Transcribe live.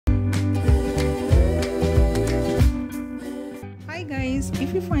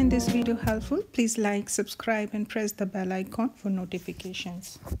If you find this video helpful, please like, subscribe and press the bell icon for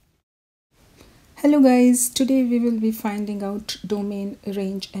notifications. Hello guys, today we will be finding out domain,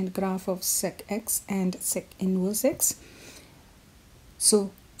 range and graph of sec x and sec inverse x.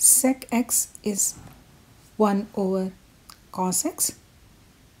 So sec x is 1 over cos x.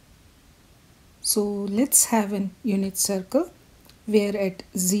 So let's have an unit circle where at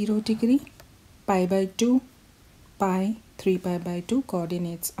 0 degree, pi by 2, pi, 3 pi by 2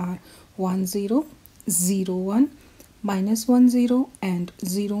 coordinates are 1 0, 0 1, minus 1 0 and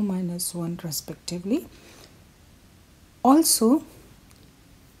 0 minus 1 respectively. Also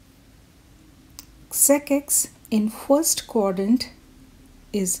sec x in first quadrant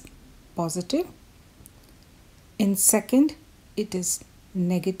is positive, in second it is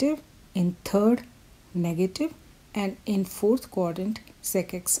negative, in third negative, and in fourth quadrant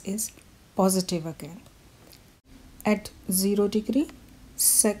sec x is positive again. At 0 degree,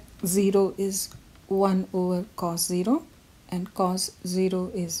 sec 0 is 1 over cos 0 and cos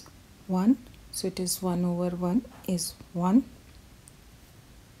 0 is 1, so it is 1 over 1 is 1.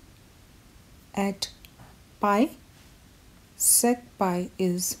 At pi, sec pi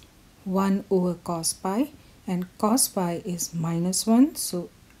is 1 over cos pi and cos pi is minus 1, so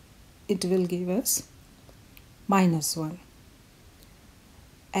it will give us minus 1.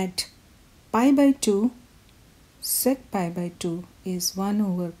 At pi by 2, sec pi by 2 is 1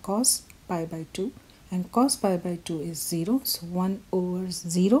 over cos pi by 2 and cos pi by 2 is 0, so 1 over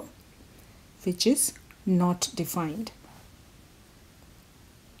 0, which is not defined.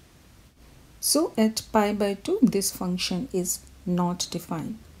 So at pi by 2 this function is not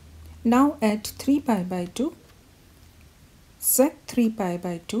defined. Now at 3 pi by 2, sec 3 pi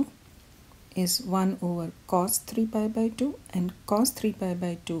by 2 is 1 over cos 3 pi by 2 and cos 3 pi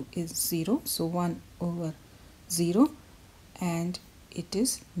by 2 is 0, so 1 over 0, and it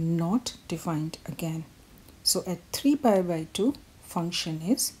is not defined again. So at 3 pi by 2 function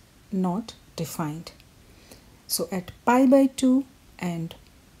is not defined. So at pi by 2 and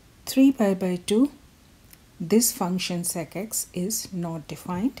 3 pi by 2 this function sec x is not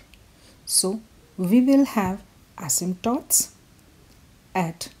defined. So we will have asymptotes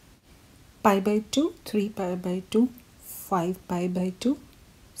at pi by 2, 3 pi by 2, 5 pi by 2,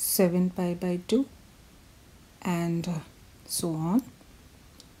 7 pi by 2 and so on.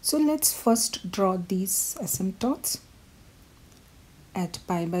 So let's first draw these asymptotes at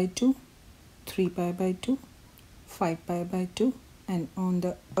pi by 2, 3 pi by 2, 5 pi by 2 and on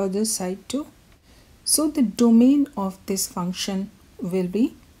the other side too. So the domain of this function will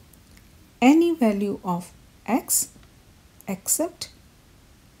be any value of x except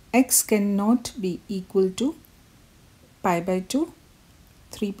x cannot be equal to pi by 2,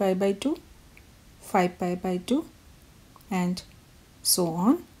 3 pi by 2, 5 pi by 2 and so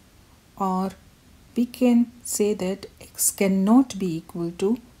on, or we can say that x cannot be equal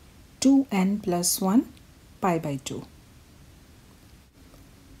to 2n plus 1 pi by 2.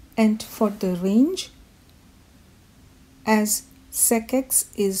 And for the range, as sec x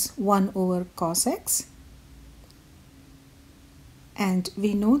is 1 over cos x, and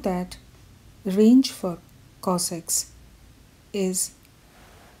we know that range for cos x is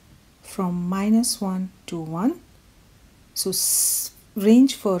from minus 1 to 1, so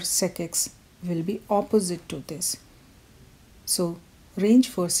range for sec x will be opposite to this. So range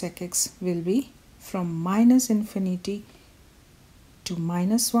for sec x will be from minus infinity to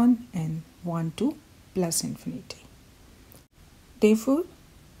minus 1 and 1 to plus infinity. Therefore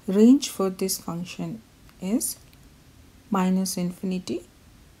range for this function is minus infinity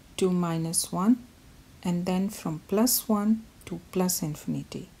to minus 1 and then from plus 1 to plus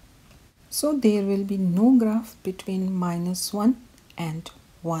infinity. So there will be no graph between minus 1 and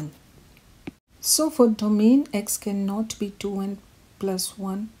 1. So for domain x cannot be 2n plus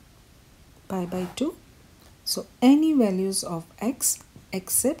 1 pi by 2. So any values of x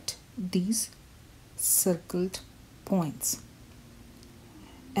except these circled points.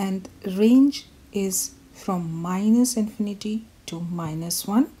 And range is from minus infinity to minus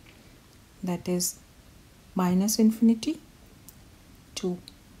 1, that is minus infinity to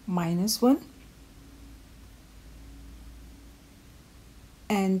minus 1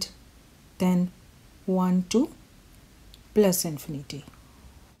 and then 1 to plus infinity.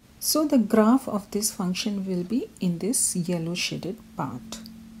 So the graph of this function will be in this yellow shaded part.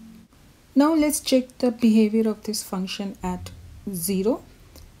 Now let's check the behavior of this function at 0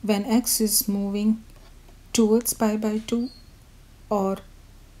 when x is moving towards pi by 2 or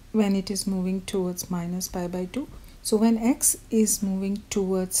when it is moving towards minus pi by 2. So when x is moving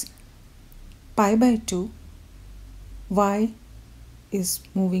towards pi by 2, y is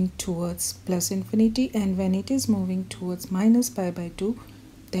moving towards plus infinity, and when it is moving towards minus pi by 2,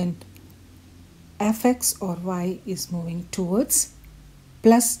 then fx or y is moving towards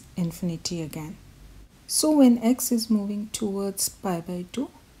plus infinity again. So when x is moving towards pi by 2,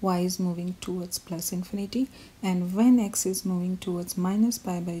 y is moving towards plus infinity, and when x is moving towards minus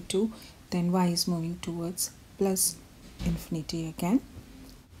pi by 2, then y is moving towards plus infinity again.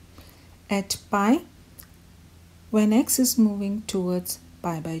 At pi, when x is moving towards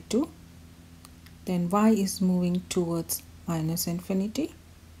pi by 2, then y is moving towards minus infinity,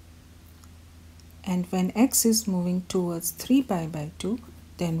 and when x is moving towards 3 pi by 2,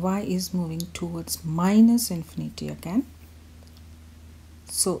 then y is moving towards minus infinity again.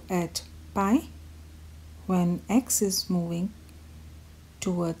 So at pi, when x is moving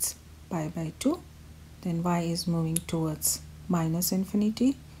towards pi by 2, then y is moving towards minus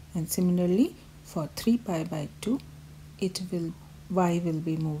infinity, and similarly for 3 pi by 2, y will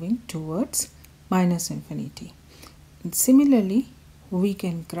be moving towards minus infinity. And similarly, we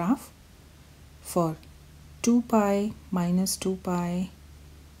can graph for 2 pi, minus 2 pi,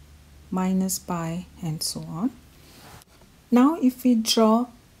 minus pi, and so on. Now if we draw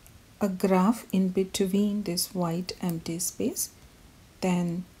a graph in between this white empty space,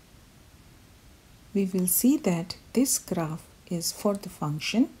 then we will see that this graph is for the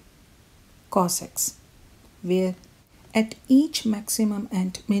function cos x, where at each maximum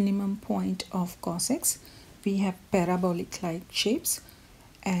and minimum point of cos x, we have parabolic-like shapes,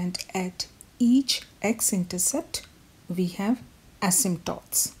 and at each x-intercept, we have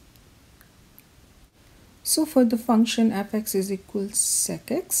asymptotes. So for the function fx is equals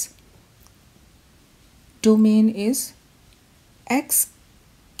sec x, domain is x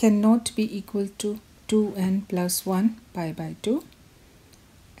cannot be equal to 2n plus 1 pi by 2,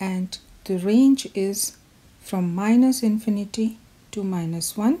 and the range is from minus infinity to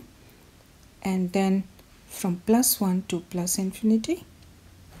minus 1, and then from plus 1 to plus infinity.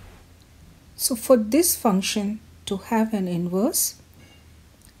 So for this function to have an inverse,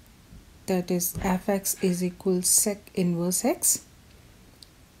 that is fx is equals sec inverse x,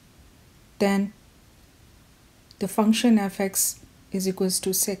 then the function fx is equals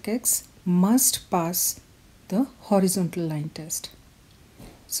to sec x must pass the horizontal line test.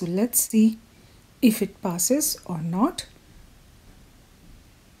 So let's see if it passes or not.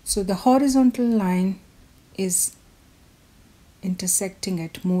 So the horizontal line is intersecting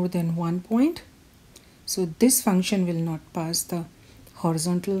at more than one point, so this function will not pass the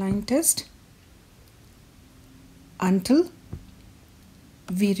horizontal line test until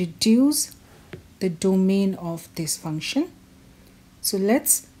we reduce the domain of this function. So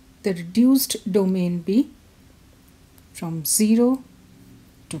let's the reduced domain be from 0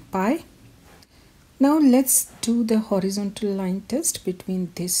 to pi. Now let's do the horizontal line test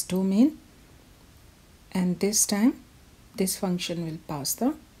between this domain, and this time this function will pass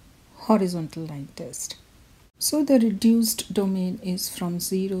the horizontal line test. So the reduced domain is from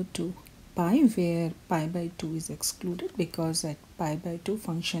 0 to pi, where pi by 2 is excluded because at pi by 2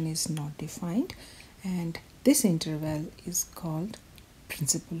 function is not defined, and this interval is called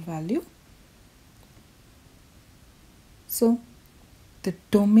principal value. So the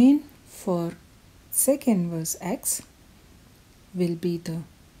domain for sec inverse x will be the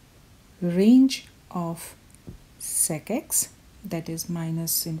range of sec x, that is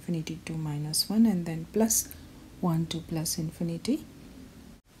minus infinity to minus 1, and then plus 1 to plus infinity,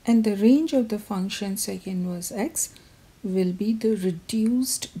 and the range of the function sec inverse x will be the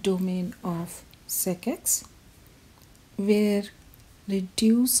reduced domain of sec x, where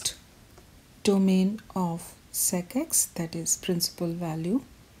reduced domain of sec x, that is principal value,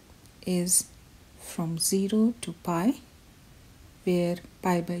 is from 0 to pi, where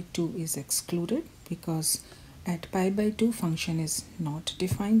pi by 2 is excluded because at pi by 2 function is not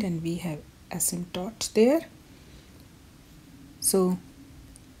defined and we have asymptote there. So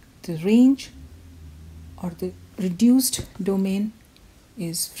the range or the reduced domain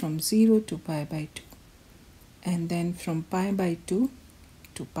is from 0 to pi by 2, and then from pi by 2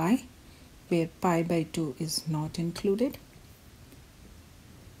 to pi, where pi by 2 is not included.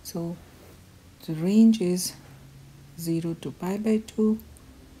 So the range is 0 to pi by 2,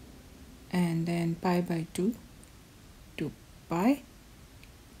 and then pi by 2 to pi.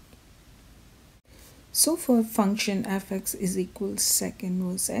 So for function fx is equals sec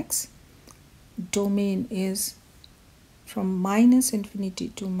inverse x, domain is from minus infinity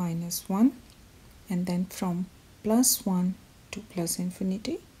to minus 1, and then from plus 1 to plus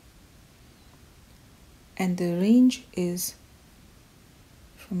infinity, and the range is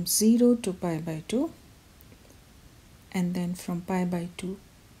from 0 to pi by 2, and then from pi by 2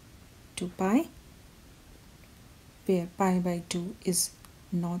 to pi, where pi by 2 is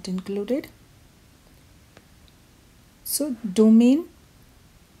not included. So domain,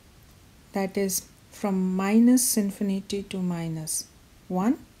 that is from minus infinity to minus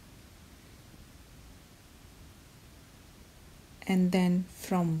 1, and then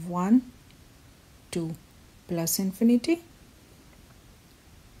from 1 to plus infinity,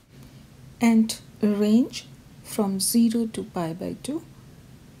 and range from 0 to pi by 2,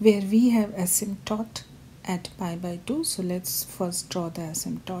 where we have asymptote at pi by 2. So let's first draw the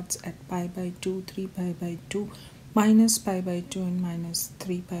asymptotes at pi by 2, 3 pi by 2, minus pi by 2 and minus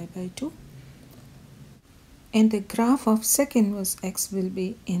 3 pi by 2. And the graph of sec inverse x will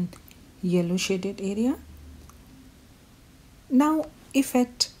be in yellow shaded area. Now if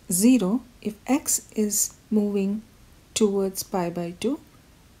at 0, if x is moving towards pi by 2,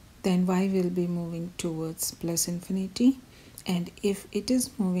 then y will be moving towards plus infinity, and if it is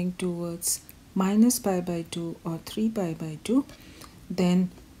moving towards minus pi by 2 or 3 pi by 2,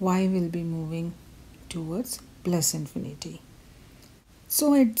 then y will be moving towards plus infinity.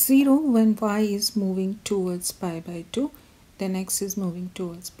 So at 0, when y is moving towards pi by 2, then x is moving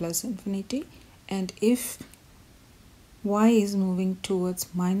towards plus infinity, and if y is moving towards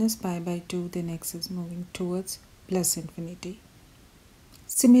minus pi by 2, then x is moving towards plus infinity.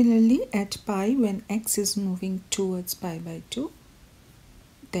 Similarly, at pi, when x is moving towards pi by 2,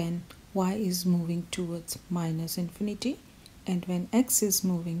 then y is moving towards minus infinity, and when x is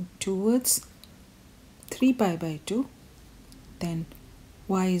moving towards 3 pi by 2, then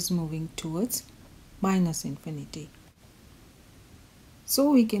y is moving towards minus infinity.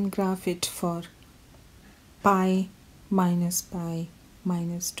 So we can graph it for pi, minus 2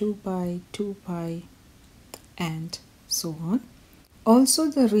 pi, 2 pi, and so on. Also,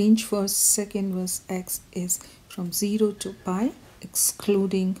 the range for sec inverse x is from 0 to pi,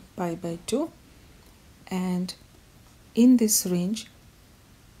 excluding pi by 2, and in this range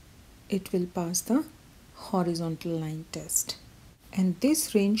it will pass the horizontal line test. And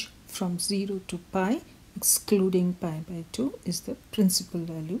this range from 0 to pi, excluding pi by 2, is the principal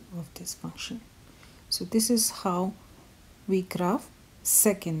value of this function. So this is how we graph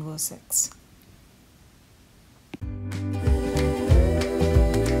sec inverse x.